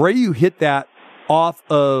 And Abreu hit that off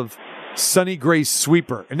of Sonny Gray's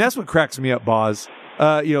sweeper. And that's what cracks me up, Boz.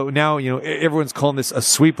 Now everyone's calling this a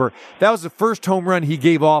sweeper. That was the first home run he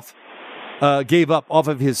gave up off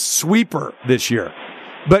of his sweeper this year.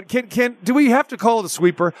 But do we have to call it a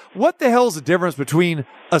sweeper? What the hell is the difference between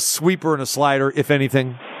a sweeper and a slider, if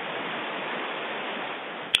anything?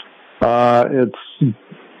 It's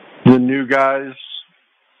the new guys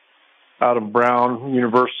out of Brown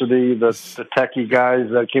University, the techie guys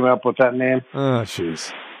that came up with that name. Oh,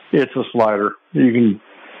 jeez. It's a slider. You can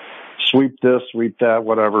sweep this, sweep that,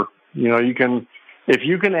 whatever. If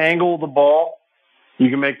you can angle the ball, you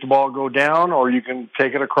can make the ball go down, or you can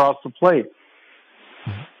take it across the plate.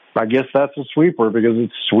 I guess that's a sweeper because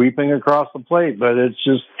it's sweeping across the plate, but it's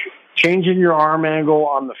just changing your arm angle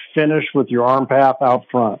on the finish with your arm path out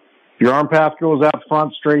front. If your arm path goes out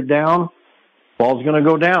front straight down, ball's going to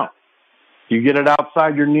go down. You get it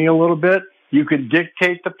outside your knee a little bit, you can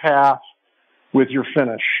dictate the path with your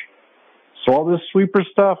finish. So all this sweeper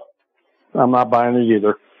stuff, I'm not buying it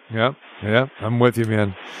either. Yeah, I'm with you,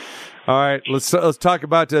 man. All right, let's talk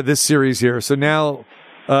about this series here. So now,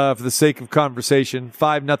 for the sake of conversation,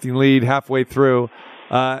 5-0 lead halfway through.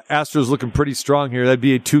 Astros looking pretty strong here. That'd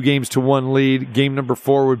be a 2-1 lead. Game number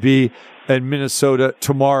 4 would be in Minnesota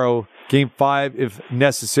tomorrow. Game 5, if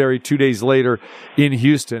necessary, 2 days later in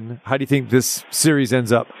Houston. How do you think this series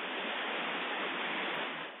ends up?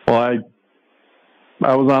 Well,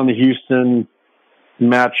 I was on the Houston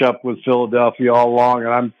matchup with Philadelphia all along,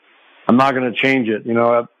 and I'm not going to change it. And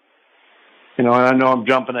I know I'm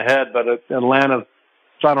jumping ahead, but Atlanta,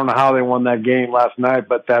 I don't know how they won that game last night,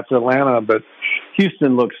 but that's Atlanta. But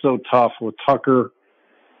Houston looks so tough with Tucker,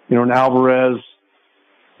 and Alvarez,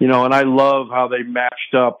 and I love how they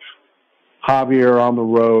matched up Javier on the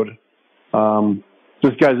road.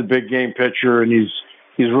 This guy's a big game pitcher, and he's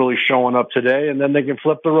really showing up today. And then they can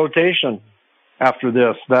flip the rotation after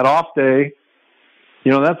this. That off day,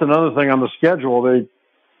 that's another thing on the schedule.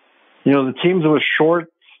 The teams with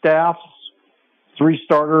short staffs, 3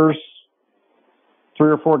 starters, 3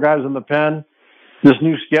 or 4 guys in the pen, this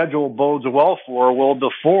new schedule bodes well for. Well,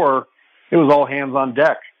 before, it was all hands on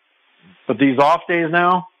deck. But these off days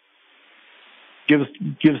now gives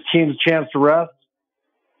teams a chance to rest,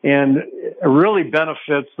 and it really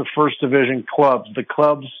benefits the first division clubs, the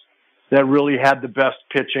clubs that really had the best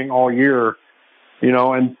pitching all year,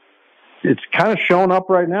 and it's kind of showing up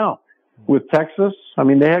right now with Texas. I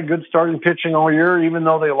mean, they had good starting pitching all year, even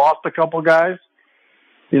though they lost a couple guys.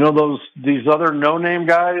 These other no-name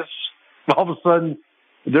guys, all of a sudden,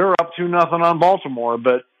 they're up 2-0 on Baltimore.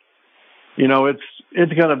 But,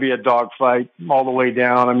 it's going to be a dogfight all the way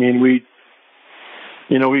down. I mean, we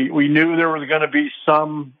knew there was going to be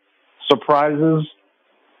some surprises.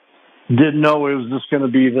 Didn't know it was just going to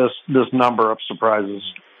be this number of surprises,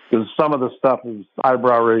 because some of the stuff is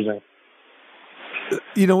eyebrow-raising.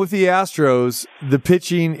 With the Astros,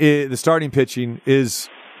 the starting pitching is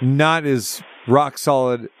not as rock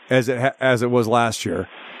solid as it was last year.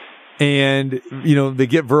 And, they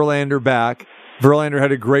get Verlander back. Verlander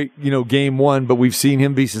had a great, game 1, but we've seen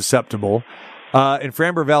him be susceptible. And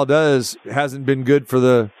Framber Valdez hasn't been good for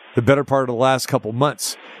the better part of the last couple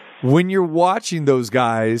months. When you're watching those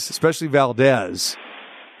guys, especially Valdez,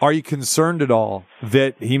 are you concerned at all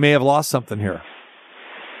that he may have lost something here?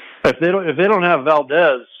 If they don't have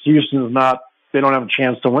Valdez, Houston's not. They don't have a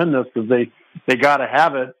chance to win this, because they got to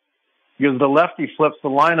have it, because the lefty flips the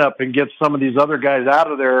lineup and gets some of these other guys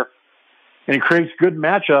out of there, and it creates good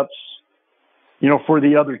matchups, for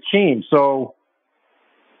the other team. So,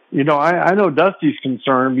 I know Dusty's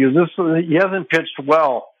concerned because he hasn't pitched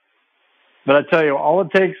well, but I tell you, all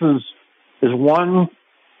it takes is 1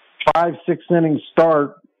 5-6 inning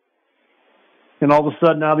start, and all of a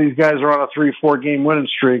sudden now these guys are on a 3-4 game winning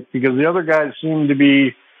streak, because the other guys seem to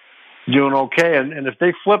be doing okay. And if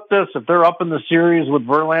they flip this, if they're up in the series with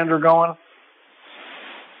Verlander going,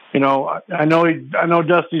 I know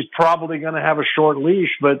Dusty's probably going to have a short leash,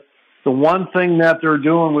 but the one thing that they're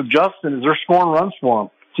doing with Justin is they're scoring runs for him,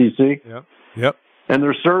 TC. Yep. And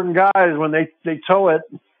there's certain guys, when they tow it,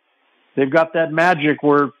 they've got that magic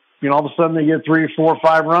where, all of a sudden they get 3, 4,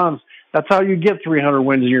 5 runs. That's how you get 300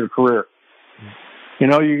 wins in your career.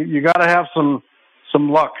 You got to have some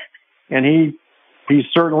luck, and he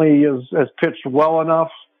certainly has pitched well enough.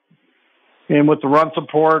 And with the run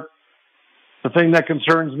support, the thing that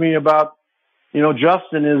concerns me about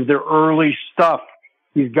Justin is their early stuff.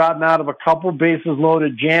 He's gotten out of a couple bases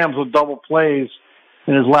loaded jams with double plays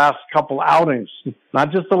in his last couple outings,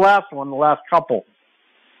 not just the last one, the last couple.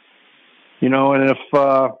 And if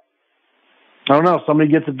I don't know,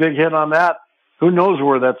 somebody gets a big hit on that, who knows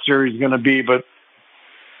where that series is going to be. But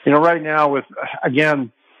right now, with,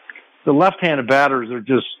 again, the left-handed batters are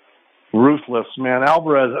just ruthless, man.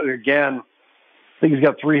 Alvarez, again, I think he's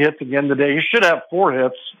got 3 hits again today. He should have 4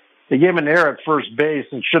 hits. They gave him an error at first base,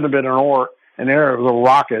 and should have been an error. It was a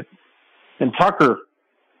rocket. And Tucker,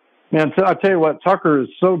 man, I tell you what, Tucker is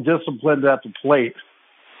so disciplined at the plate.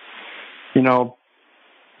 They're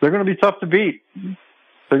going to be tough to beat.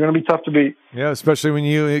 They're going to be tough to beat. Yeah, especially when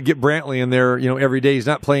you get Brantley in there, every day. He's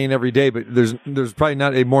not playing every day, but there's probably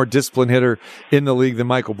not a more disciplined hitter in the league than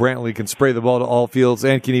Michael Brantley. Can spray the ball to all fields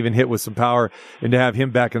and can even hit with some power. And to have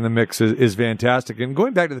him back in the mix is fantastic. And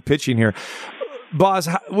going back to the pitching here, Boss,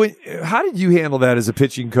 how did you handle that as a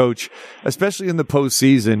pitching coach, especially in the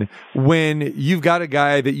postseason, when you've got a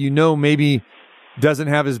guy that maybe doesn't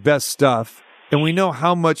have his best stuff, and we know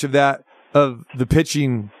how much of the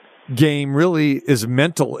pitching game really is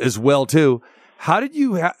mental as well too. How did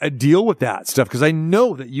you deal with that stuff? Because I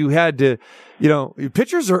know that you had to,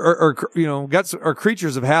 pitchers are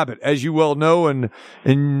creatures of habit, as you well know, and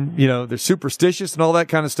they're superstitious and all that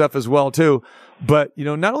kind of stuff as well too. But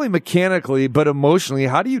not only mechanically but emotionally,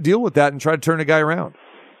 how do you deal with that and try to turn a guy around?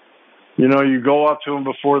 You go up to him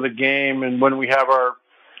before the game, and when we have our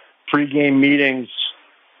pregame meetings,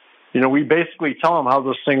 we basically tell him how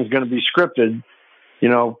this thing's going to be scripted.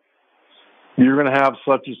 You're going to have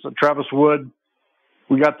such as Travis Wood.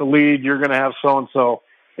 We got the lead. You're going to have so-and-so.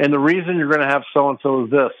 And the reason you're going to have so-and-so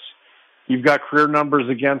is this. You've got career numbers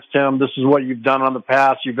against him. This is what you've done on the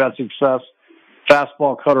past. You've had success.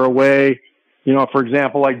 Fastball cutter away. For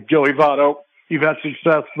example, like Joey Votto, you've had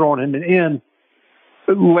success throwing him in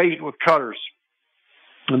late with cutters.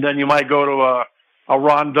 And then you might go to a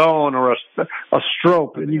Rondon or a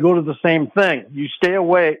Strope, and you go to the same thing. You stay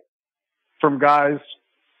away from guys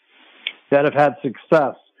that have had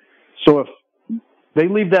success. So if they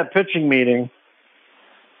leave that pitching meeting,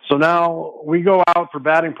 so now we go out for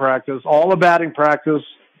batting practice. All the batting practice,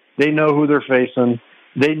 they know who they're facing.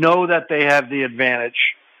 They know that they have the advantage.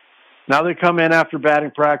 Now they come in after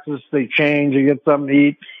batting practice, they change, they get something to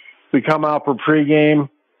eat. We come out for pregame.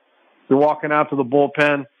 They're walking out to the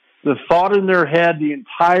bullpen. The thought in their head the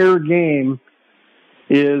entire game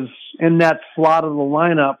is in that slot of the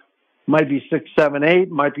lineup. Might be 6, 7, 8,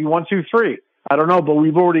 might be 1, 2, 3. I don't know, but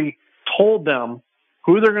we've already told them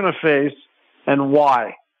who they're going to face and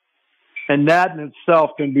why. And that in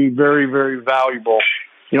itself can be very, very valuable.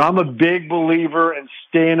 I'm a big believer in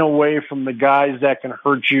staying away from the guys that can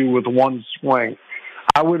hurt you with one swing.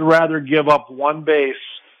 I would rather give up one base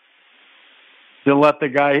than let the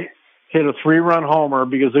guy hit a 3-run homer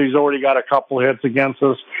because he's already got a couple hits against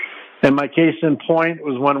us. And my case in point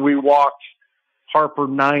was when we walked Harper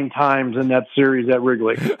 9 times in that series at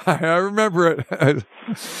Wrigley. I remember it.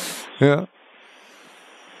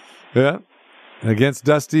 Yeah. Against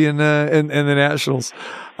Dusty and the Nationals.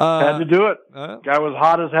 Had to do it. Guy was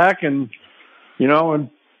hot as heck, and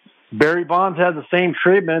Barry Bonds had the same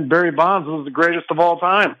treatment. Barry Bonds was the greatest of all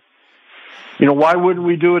time. Why wouldn't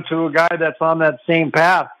we do it to a guy that's on that same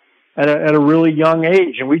path at a really young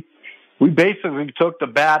age? And we basically took the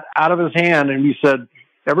bat out of his hand and we said,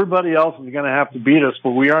 everybody else is going to have to beat us,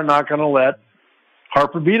 but we are not going to let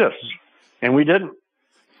Harper beat us. And we didn't.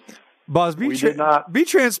 Boz, be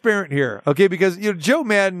transparent here, okay? Because Joe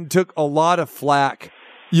Madden took a lot of flack,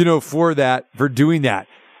 for doing that.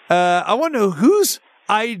 I want to know whose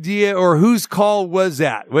idea or whose call was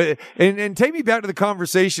that, and take me back to the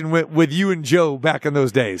conversation with you and Joe back in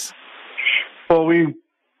those days. Well, we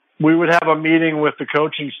would have a meeting with the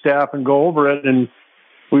coaching staff and go over it, and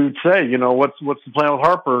we would say, what's the plan with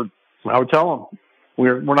Harper? I would tell him,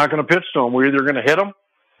 we're not going to pitch to him. We're either going to hit him,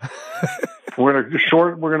 we're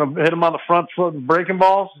going to hit him on the front foot with breaking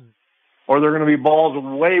balls, or they're going to be balls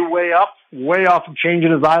way, way up, way off and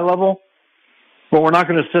changing his eye level. But we're not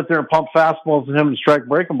going to sit there and pump fastballs to him and strike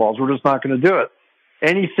breaking balls. We're just not going to do it.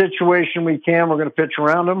 Any situation we can, we're going to pitch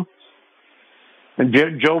around him. And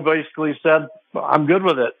Joe basically said, I'm good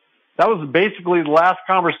with it. That was basically the last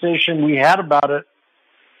conversation we had about it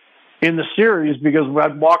in the series, because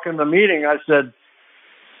I'd walk in the meeting, I said,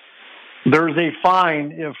 there's a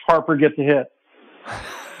fine if Harper gets a hit.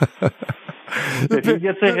 If he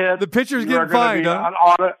gets a hit, the pitcher's getting fined. An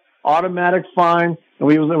automatic fine.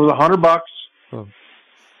 And it was $100. Oh.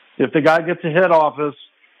 If the guy gets a hit off us,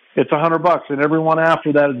 it's $100, and everyone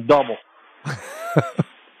after that is double.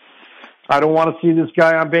 I don't want to see this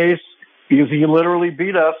guy on base because he literally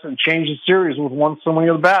beat us and changed the series with one swing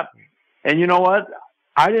of the bat. And you know what?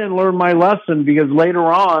 I didn't learn my lesson because later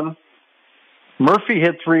on, Murphy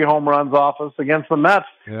hit 3 home runs off us against the Mets,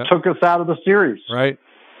 took us out of the series. Right.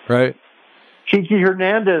 Kiki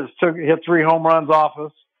Hernandez hit 3 home runs off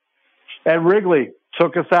us at Wrigley,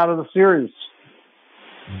 took us out of the series.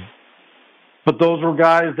 But those were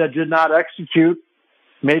guys that did not execute,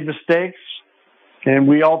 made mistakes, and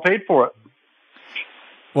we all paid for it.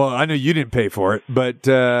 Well, I know you didn't pay for it, but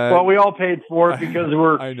well, we all paid for it because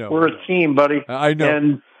we're a team, buddy. I know.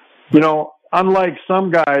 And unlike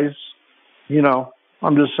some guys,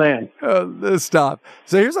 I'm just saying. Stop.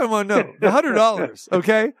 So here's what I want to know: the $100.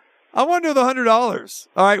 Okay, I want to know the $100.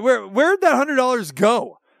 All right, where'd that $100 go?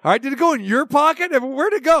 All right, did it go in your pocket?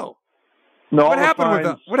 Where'd it go? No, what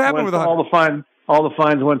happened with all the fines? All the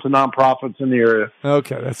fines went to nonprofits in the area.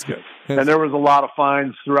 Okay, that's good. And there was a lot of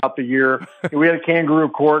fines throughout the year. We had a kangaroo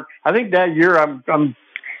court. I think that year,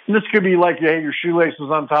 this could be like, hey, your shoelace was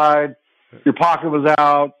untied, your pocket was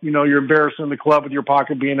out, you're embarrassing the club with your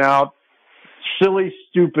pocket being out. Silly,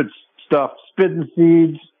 stupid stuff. Spitting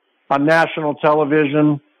seeds on national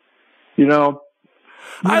television.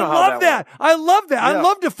 I love that. I love that. Yeah. I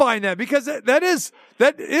love to find that because that is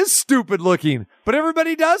stupid looking, but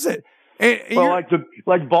everybody does it.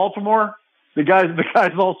 Like Baltimore, the guys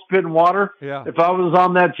all spitting water. Yeah. If I was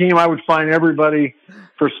on that team, I would fine everybody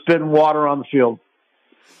for spitting water on the field.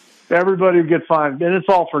 Everybody would get fined, and it's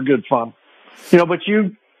all for good fun. But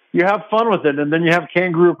you have fun with it, and then you have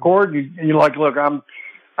kangaroo court, and you're like, look,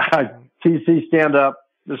 TC, stand up.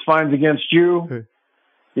 This fine's against you.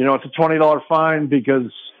 It's a $20 fine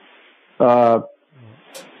because I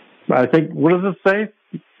think, what does it say?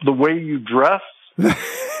 The way you dress,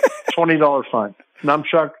 $20 fine.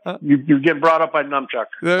 Nunchuck, you're getting brought up by Nunchuck.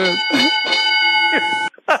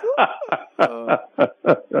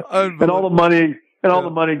 And all the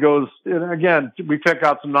money goes. And again, we pick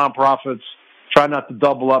out some nonprofits. Try not to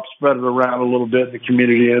double up, spread it around a little bit in the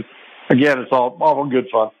community. And again, it's all good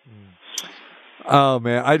fun. Oh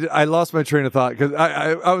man, I lost my train of thought because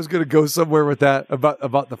I was going to go somewhere with that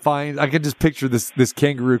about the fines. I can just picture this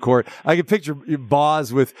kangaroo court. I can picture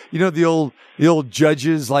Boz with the old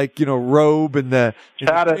judges robe and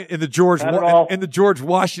the George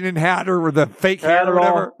Washington hat or the fake hat or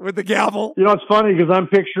whatever with the gavel. It's funny because I'm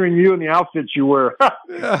picturing you in the outfits you wear.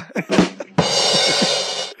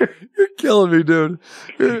 You're killing me, dude.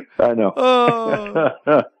 I know.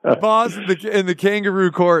 Boss in the kangaroo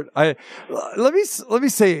court. Let me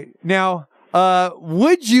say now.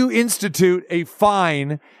 Would you institute a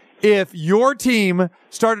fine if your team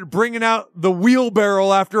started bringing out the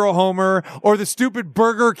wheelbarrow after a homer, or the stupid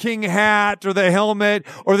Burger King hat, or the helmet,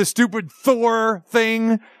 or the stupid Thor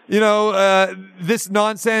thing? This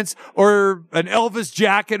nonsense, or an Elvis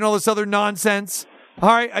jacket and all this other nonsense. All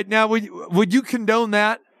right, now would you condone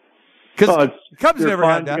that? Because Cubs never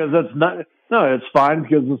had that. Because it's fine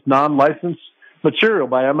because it's non-licensed material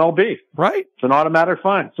by MLB. Right. It's an automatic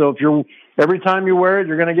fine. So every time you wear it,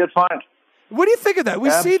 you're going to get fined. What do you think of that?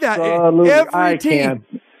 We see that Absolutely. every team.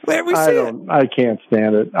 I can't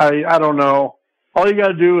stand it. I don't know. All you got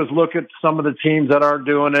to do is look at some of the teams that are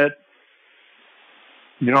doing it.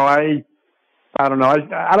 I don't know.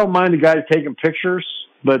 I don't mind the guys taking pictures,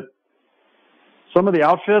 but some of the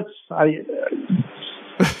outfits,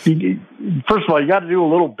 first of all, you got to do a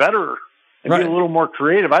little better and be a little more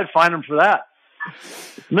creative. I'd find them for that.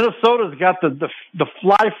 Minnesota's got the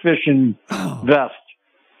fly fishing vest.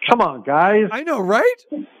 Come on, guys. I know, right?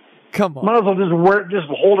 Come on. Might as well just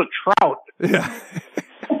hold a trout. Yeah.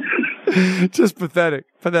 Just pathetic.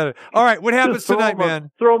 All right, what happens tonight,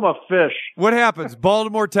 man? Throw them a fish. What happens?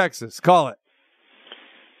 Baltimore, Texas. Call it.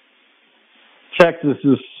 Texas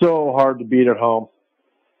is so hard to beat at home.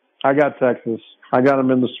 I got Texas. I got them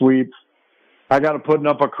in the sweep. I got them putting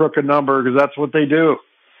up a crooked number because that's what they do.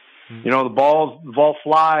 The ball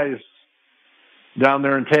flies down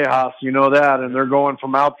there in Tejas. You know that, and they're going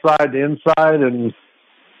from outside to inside, and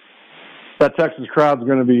that Texas crowd's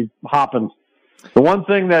going to be hopping. The one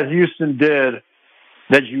thing that Houston did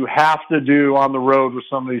that you have to do on the road with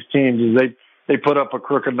some of these teams is they put up a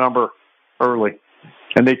crooked number early,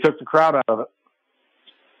 and they took the crowd out of it.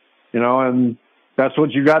 And that's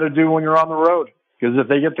what you got to do when you're on the road. Because if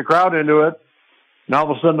they get the crowd into it, and all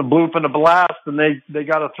of a sudden the bloop and the blast, and they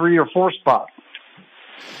got a 3 or 4 spot.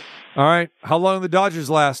 All right. How long do the Dodgers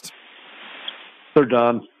last? They're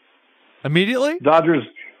done. Immediately? Dodgers,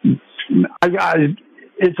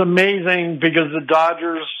 it's amazing because the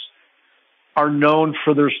Dodgers are known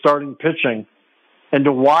for their starting pitching. And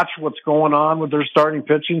to watch what's going on with their starting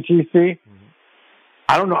pitching, TC,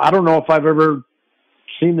 I don't know if I've ever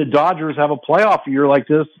seen the Dodgers have a playoff year like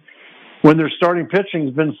this when their starting pitching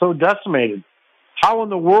has been so decimated. How in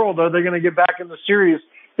the world are they going to get back in the series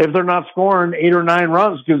if they're not scoring 8 or 9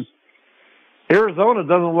 runs? Because Arizona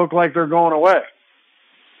doesn't look like they're going away.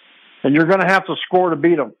 And you're going to have to score to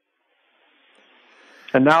beat them.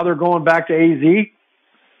 And now they're going back to AZ.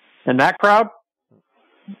 And that crowd,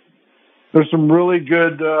 there's some really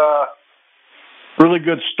good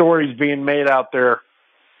stories being made out there.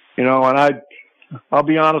 And I'll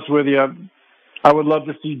be honest with you, I would love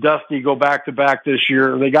to see Dusty go back-to-back this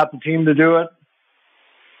year. They got the team to do it.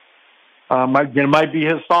 It might be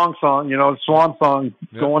his swan song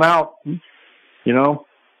going out.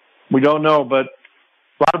 We don't know, but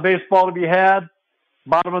a lot of baseball to be had.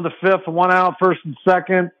 Bottom of the fifth, 1 out, first and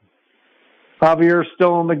second. Javier's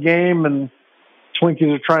still in the game, and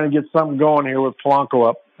Twinkies are trying to get something going here with Polanco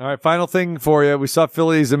up. All right, final thing for you. We saw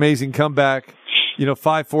Philly's amazing comeback,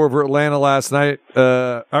 5-4 over Atlanta last night.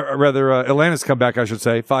 Atlanta's comeback, I should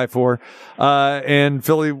say, 5-4. And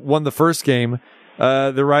Philly won the first game.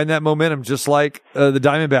 They're riding that momentum just like the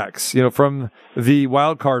Diamondbacks, from the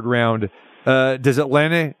wild card round. Does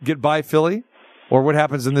Atlanta get by Philly, or what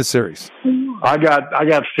happens in this series? I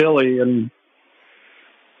got Philly, and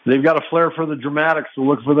they've got a flair for the dramatics, so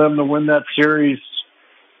look for them to win that series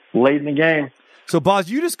late in the game. So, Boz,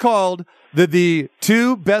 you just called that the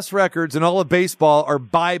two best records in all of baseball are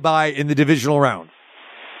bye-bye in the divisional round.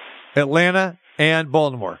 Atlanta and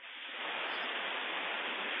Baltimore.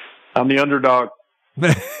 I'm the underdog.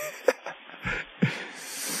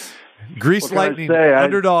 Grease Lightning,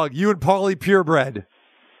 underdog. You and Paulie purebred.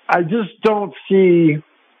 I just don't see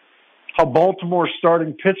how Baltimore's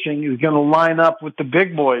starting pitching is going to line up with the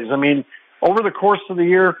big boys. I mean, over the course of the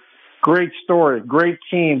year, great story, great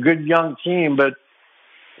team, good young team, but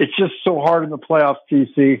it's just so hard in the playoffs,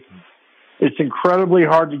 TC. It's incredibly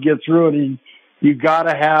hard to get through it. And you got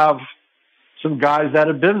to have some guys that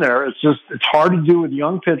have been there. It's hard to do with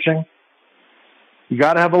young pitching. You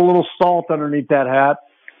got to have a little salt underneath that hat.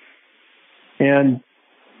 And,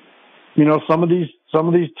 some of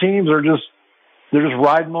these teams are they're just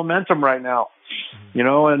riding momentum right now,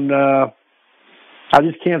 and I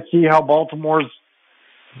just can't see how Baltimore's,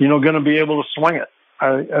 going to be able to swing it. I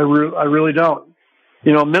really don't.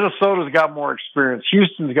 Minnesota's got more experience.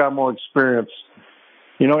 Houston's got more experience.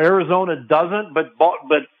 Arizona doesn't, but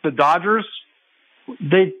the Dodgers,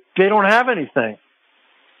 they don't have anything.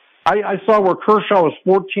 I saw where Kershaw was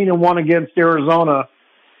 14-1 against Arizona.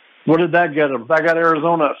 What did that get him? That got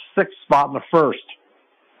Arizona a 6th spot in the first.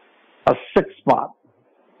 A 6th spot.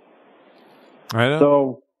 I know.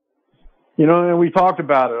 So, and we talked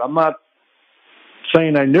about it. I'm not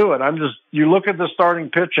saying I knew it. You look at the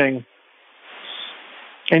starting pitching,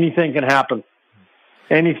 anything can happen.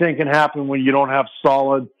 Anything can happen when you don't have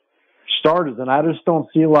solid starters. And I just don't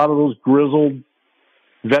see a lot of those grizzled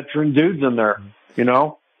veteran dudes in there,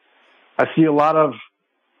 I see a lot of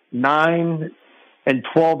 9 and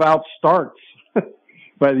 12 out starts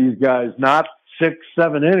by these guys, not 6,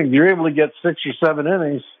 7 innings. You're able to get 6 or 7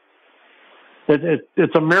 innings.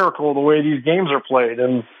 It's a miracle the way these games are played.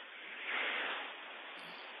 And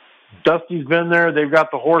Dusty's been there. They've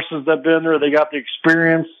got the horses that've been there. They got the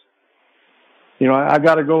experience. I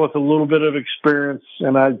got to go with a little bit of experience,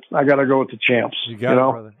 and I got to go with the champs. You got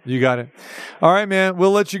it, brother. You got it. All right, man.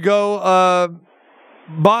 We'll let you go.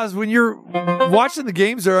 Boz, when you're watching the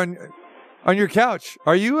games there on your couch,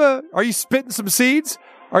 are you spitting some seeds?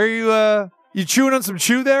 Are you chewing on some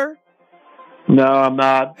chew there? No, I'm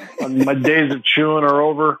not. My days of chewing are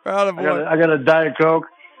over. I got a Diet Coke.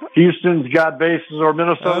 Houston's got bases, or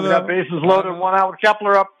Minnesota's got bases loaded, 1 out with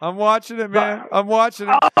Kepler up. I'm watching it, man. I'm watching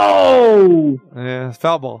it. Oh! Yeah, it's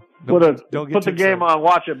foul ball. Put the game on.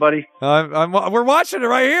 Watch it, buddy. We're watching it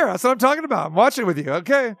right here. That's what I'm talking about. I'm watching it with you.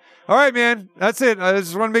 Okay. All right, man. That's it. I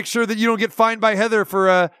just want to make sure that you don't get fined by Heather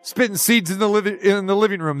for spitting seeds in the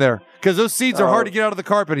living room there, because those seeds are hard to get out of the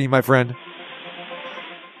carpeting, my friend.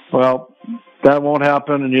 Well, that won't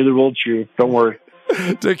happen, and neither will you. Don't worry.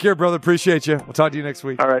 Take care, brother. Appreciate you. We'll talk to you next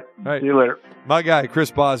week. All right. See you later. My guy, Chris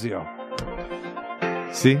Bosio.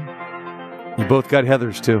 See? You both got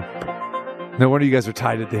Heathers, too. No wonder you guys are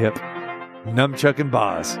tied at the hip. Numchuck and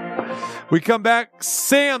Boz. We come back.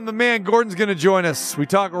 Sam, the man, Gordon's going to join us. We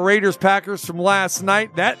talk Raiders-Packers from last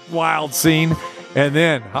night. That wild scene. And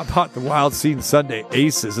then, how about the wild scene Sunday?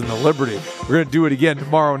 Aces in the Liberty. We're going to do it again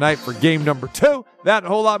tomorrow night for game number 2. That and a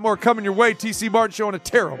whole lot more coming your way. TC Martin Show on a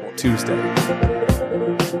terrible Tuesday.